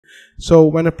So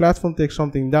when a platform takes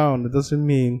something down, it doesn't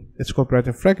mean it's copyright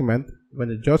infringement. When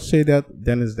the judge say that,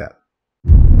 then it's that.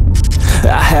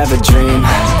 I have a dream,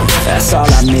 that's all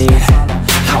I need.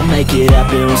 I'll make it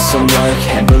happen with some work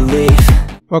and belief.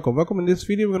 Welcome. In this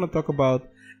video we're going to talk about,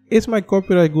 is my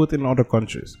copyright good in other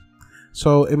countries?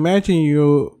 So imagine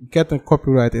you get a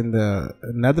copyright in the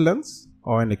Netherlands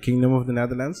or in the Kingdom of the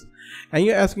Netherlands, and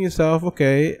you're asking yourself,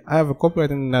 okay, I have a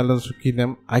copyright in the Netherlands or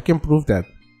Kingdom, I can prove that,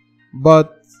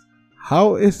 but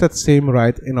how is that same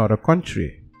right in other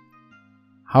country?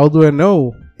 How do I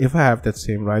know if I have that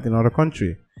same right in other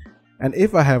country? And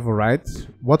if I have a right,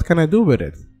 what can I do with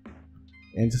it?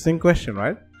 Interesting question,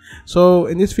 right? So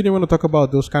in this video, I'm going to talk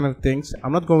about those kind of things.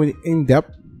 I'm not going in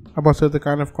depth about certain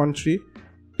kind of country.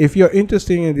 If you're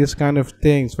interested in this kind of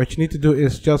things, what you need to do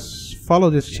is just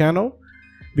follow this channel,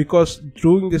 because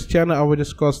during this channel, I will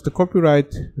discuss the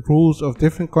copyright rules of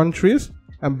different countries.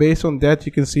 And based on that,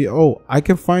 you can see, oh, I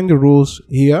can find the rules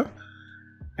here.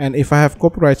 And if I have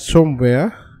copyright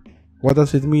somewhere, what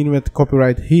does it mean with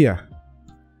copyright here?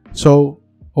 So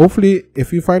hopefully,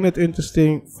 if you find it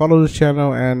interesting, follow the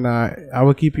channel and I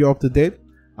will keep you up to date.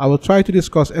 I will try to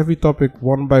discuss every topic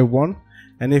one by one.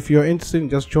 And if you're interested,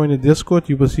 just join the Discord.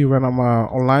 You will see when I'm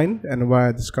online and where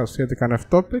I discuss the kind of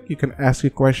topic. You can ask a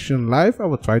question live. I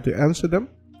will try to answer them.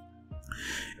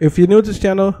 If you're new to this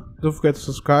channel, don't forget to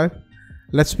subscribe.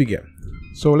 Let's begin.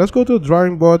 So let's go to the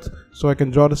drawing board so I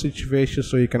can draw the situation,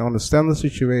 so you can understand the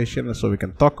situation, and so we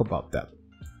can talk about that.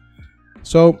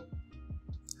 So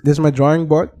this is my drawing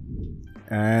board,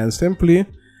 and simply,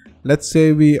 let's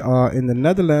say we are in the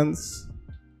Netherlands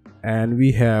and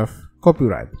we have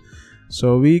copyright.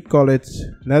 So we call it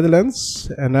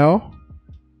Netherlands, and now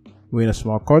we're in a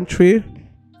small country,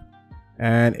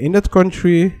 and in that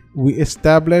country we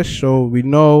establish, so we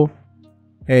know,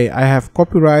 hey, I have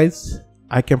copyrights,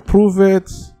 I can prove it,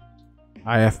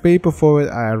 I have paper for it,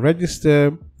 I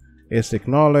register, it's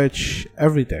acknowledged,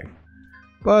 everything.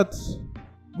 But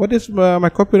what is my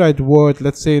copyright word,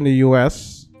 let's say in the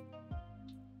US?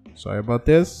 Sorry about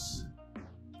this.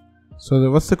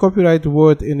 So what's the copyright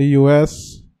word in the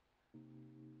US?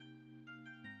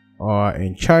 Or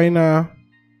in China?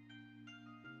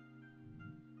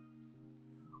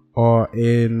 Or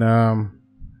in,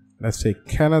 let's say,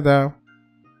 Canada?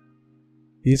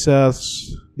 These are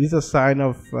sign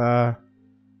of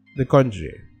the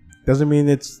country. Doesn't mean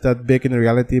it's that big in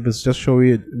reality, but it's just show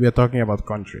you we are talking about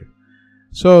country.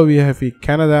 So we have here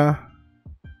Canada.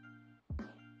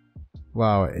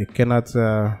 Wow, it cannot.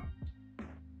 I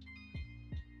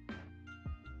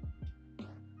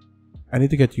need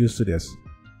to get used to this.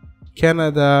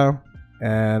 Canada,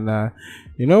 and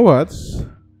you know what?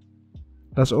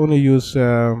 Let's only use.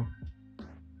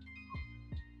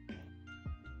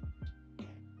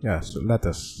 Yes,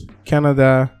 letters.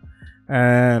 Canada,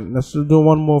 and let's do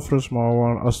one more for a small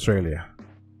one. Australia.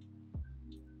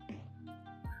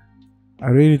 I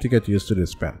really need to get used to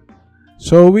this pen.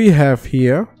 So we have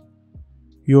here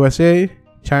USA,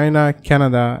 China,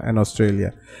 Canada, and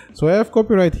Australia. So I have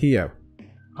copyright here.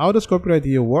 How does copyright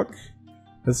here work?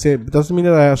 Let's say it doesn't mean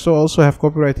that I also have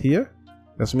copyright here.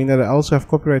 Doesn't mean that I also have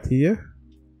copyright here.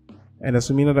 And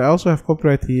doesn't mean that I also have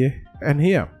copyright here and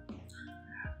here.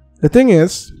 The thing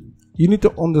is, you need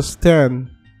to understand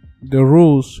the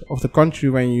rules of the country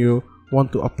when you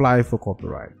want to apply for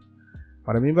copyright.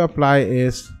 What I mean by apply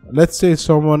is, let's say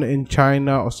someone in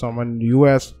China or someone in the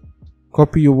US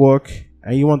copy your work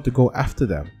and you want to go after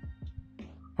them.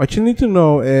 What you need to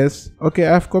know is, okay,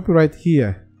 I have copyright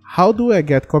here. How do I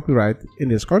get copyright in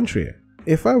this country?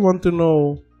 If I want to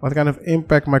know what kind of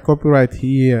impact my copyright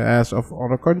here has of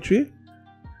other country,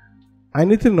 I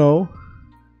need to know,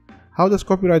 how does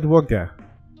copyright work there?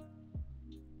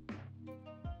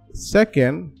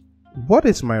 Second, what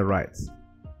is my right?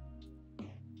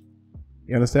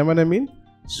 You understand what I mean?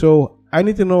 So I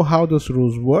need to know how those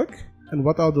rules work and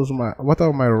what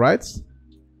are my rights.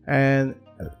 And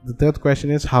the third question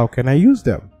is, how can I use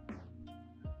them?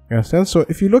 You understand? So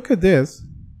if you look at this,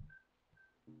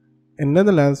 in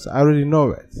Netherlands, I already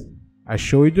know it. I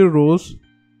show you the rules.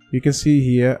 You can see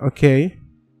here, okay,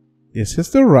 this is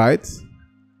the right.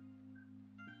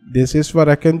 This is what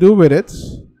I can do with it.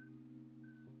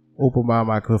 Openbaar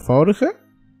maken vervoudigen.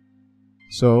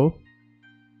 So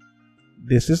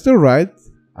this is the right.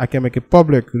 I can make it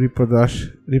public,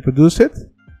 reproduce it,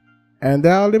 and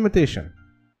there are limitations.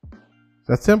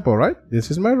 That's simple, right?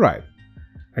 This is my right.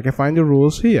 I can find the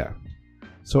rules here.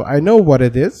 So I know what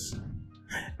it is,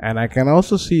 and I can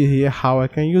also see here how I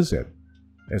can use it.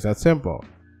 It's that simple.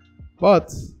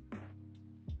 But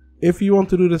if you want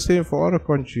to do the same for other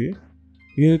country,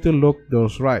 you need to look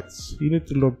those rights, you need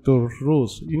to look those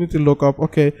rules, you need to look up,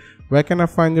 okay, where can I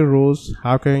find the rules,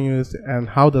 how can I use it, and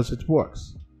how does it work,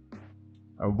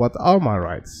 what are my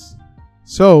rights.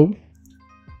 So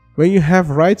when you have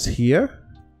rights here,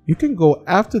 you can go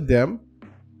after them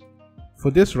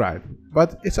for this right,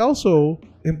 but it's also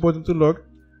important to look,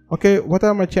 okay, what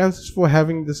are my chances for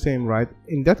having the same right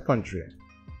in that country?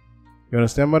 You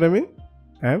understand what I mean?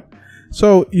 Okay.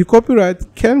 So your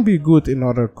copyright can be good in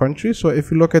other countries. So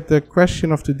if you look at the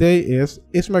question of today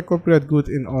is my copyright good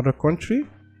in other country?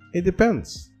 It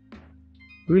depends.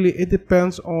 Really, it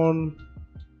depends on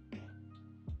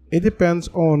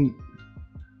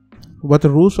what the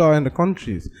rules are in the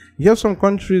countries. You have some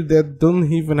countries that don't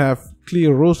even have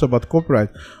clear rules about copyright,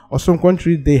 or some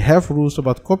countries they have rules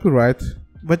about copyright,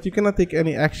 but you cannot take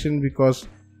any action because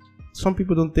some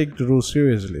people don't take the rules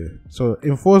seriously. So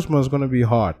enforcement is going to be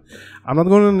hard. I'm not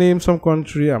going to name some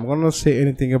country, I'm going to say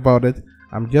anything about it.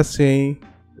 I'm just saying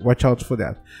watch out for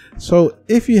that. So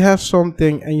if you have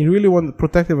something and you really want to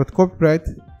protect it with copyright,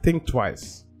 think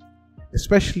twice,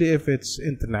 especially if it's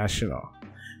international,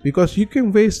 because you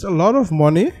can waste a lot of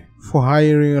money for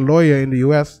hiring a lawyer in the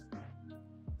US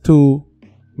to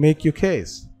make your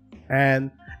case,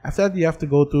 and after that you have to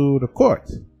go to the court.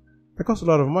 That costs a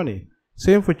lot of money.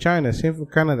 Same for China, same for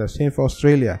Canada, same for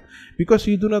Australia, because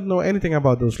you do not know anything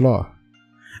about those laws.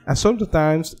 And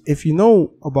sometimes if you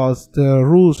know about the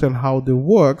rules and how they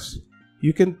works,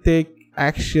 you can take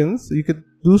actions, you can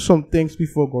do some things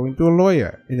before going to a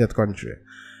lawyer in that country.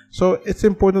 So it's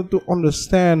important to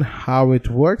understand how it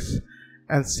works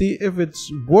and see if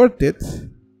it's worth it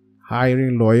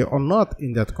hiring a lawyer or not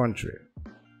in that country.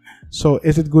 So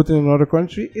is it good in another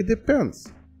country? It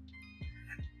depends.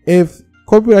 If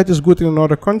copyright is good in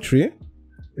another country,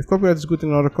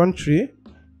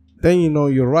 then you know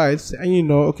your rights and you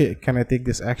know, okay, can I take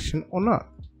this action or not?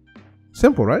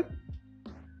 Simple, right?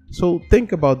 So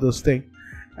think about those things.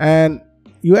 And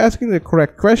you're asking the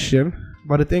correct question,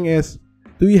 but the thing is,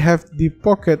 do you have the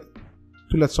pocket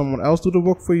to let someone else do the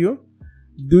work for you?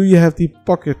 Do you have the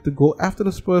pocket to go after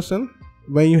this person?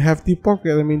 When you have the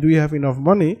pocket, I mean, do you have enough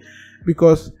money?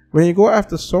 Because when you go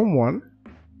after someone,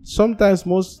 sometimes,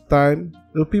 most of the time,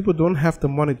 the people don't have the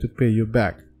money to pay you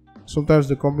back. Sometimes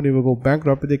the company will go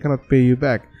bankrupt, but they cannot pay you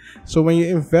back. So when you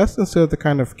invest in certain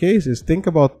kind of cases, think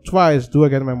about twice, do I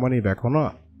get my money back or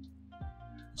not?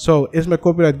 So is my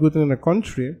copyright good in a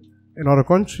country, in other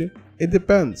country? It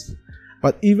depends.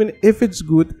 But even if it's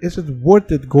good, is it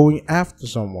worth it going after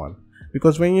someone?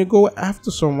 Because when you go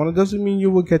after someone, it doesn't mean you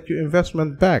will get your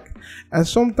investment back. And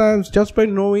sometimes just by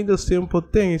knowing the simple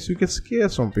things, you can scare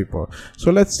some people. So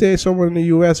let's say someone in the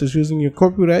US is using your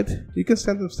copyright, you can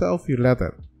send themselves your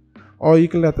letter. Or you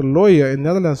can let a lawyer in the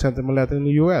Netherlands send them a letter in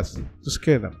the US to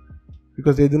scare them,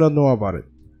 because they do not know about it.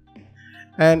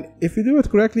 And if you do it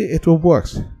correctly, it will work.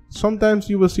 Sometimes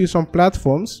you will see some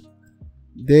platforms,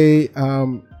 they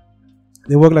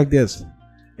work like this.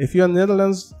 If you're in the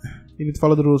Netherlands, you need to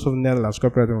follow the rules of the Netherlands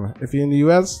copyright. If you're in the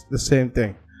US, the same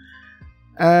thing.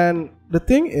 And the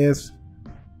thing is,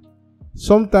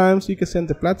 sometimes you can send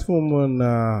the platform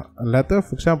a letter,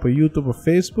 for example, YouTube or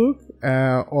Facebook,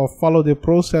 or follow the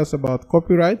process about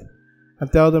copyright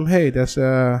and tell them, hey, there's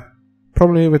a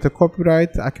problem here with the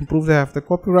copyright. I can prove they have the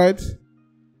copyright.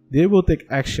 They will take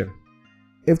action.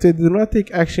 If they do not take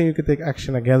action, you can take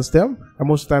action against them. And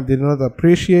most of the time, they do not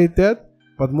appreciate that.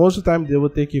 But most of the time, they will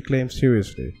take your claim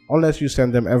seriously. Unless you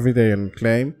send them every day a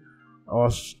claim, or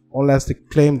unless the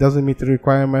claim doesn't meet the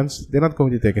requirements, they're not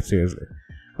going to take it seriously.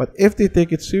 But if they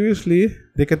take it seriously,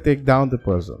 they can take down the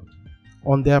person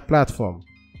on their platform.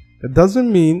 That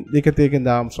doesn't mean they can take it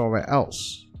down somewhere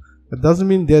else. That doesn't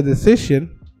mean their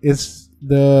decision is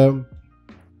the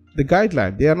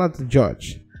guideline. They are not the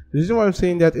judge. The reason why I'm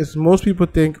saying that is most people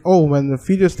think, oh, when the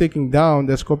video is taken down,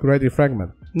 there's copyright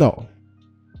infringement. No.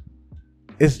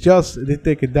 It's just they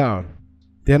take it down.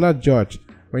 They're not judged.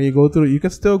 When you go through, you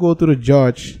can still go to the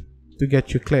judge to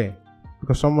get your claim,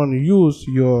 because someone used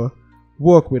your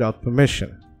work without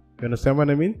permission. You understand what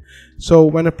I mean? So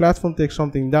when a platform takes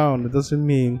something down, it doesn't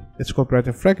mean it's copyright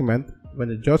infringement. When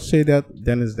the judge say that,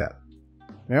 then it's that.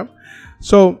 Yeah.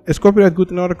 So is copyright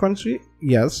good in another country?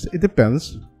 Yes, it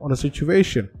depends on the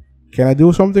situation. Can I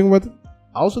do something with it?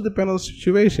 Also depends on the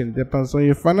situation. It depends on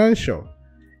your financial.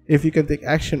 If you can take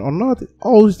action or not, it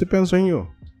always depends on you.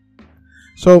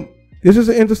 So this is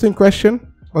an interesting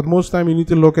question, but most of the time you need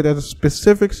to look at a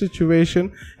specific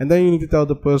situation, and then you need to tell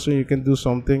the person you can do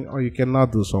something or you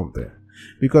cannot do something.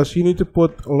 Because you need to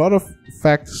put a lot of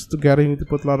facts together, you need to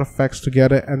put a lot of facts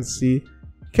together and see,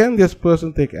 can this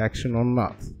person take action or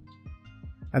not?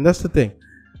 And that's the thing.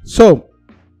 So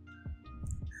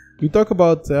We talk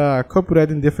about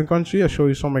copyright in different countries. I show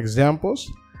you some examples,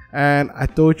 and I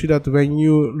told you that when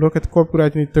you look at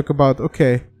copyright, you need to talk about,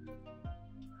 okay,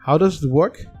 how does it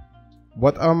work?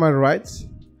 What are my rights?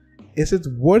 Is it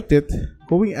worth it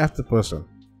going after the person?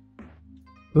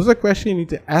 Those are questions you need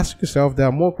to ask yourself. There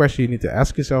are more questions you need to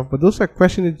ask yourself, but those are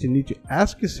questions that you need to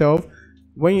ask yourself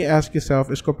when you ask yourself,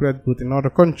 is copyright good in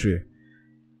another country?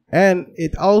 And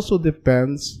it also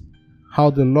depends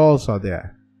how the laws are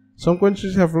there. Some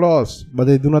countries have laws, but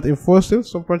they do not enforce it.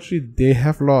 Some countries, they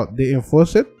have law, they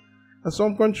enforce it. And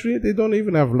some countries, they don't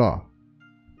even have law.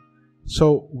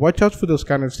 So watch out for those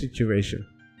kind of situations.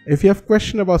 If you have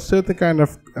question about certain kind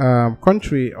of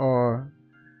country, or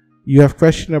you have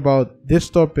question about this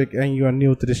topic and you are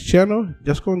new to this channel,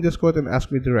 just go on Discord and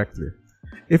ask me directly.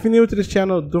 If you're new to this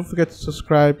channel, don't forget to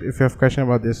subscribe. If you have question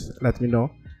about this, let me know,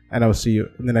 and I will see you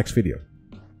in the next video.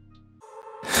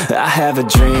 I have a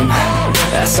dream,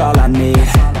 that's all I need.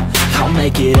 I'll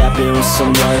make it happen with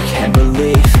some work and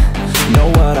belief. Know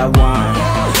what I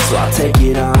want, so I'll take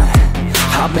it on.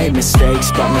 I've made mistakes,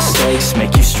 but mistakes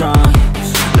make you strong.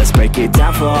 Let's break it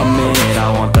down for a minute.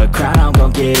 I want the crown, I'm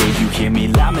gon' get it. You hear me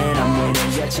loud, man, I'm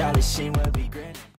winning. Yeah, Charlie Sheen will be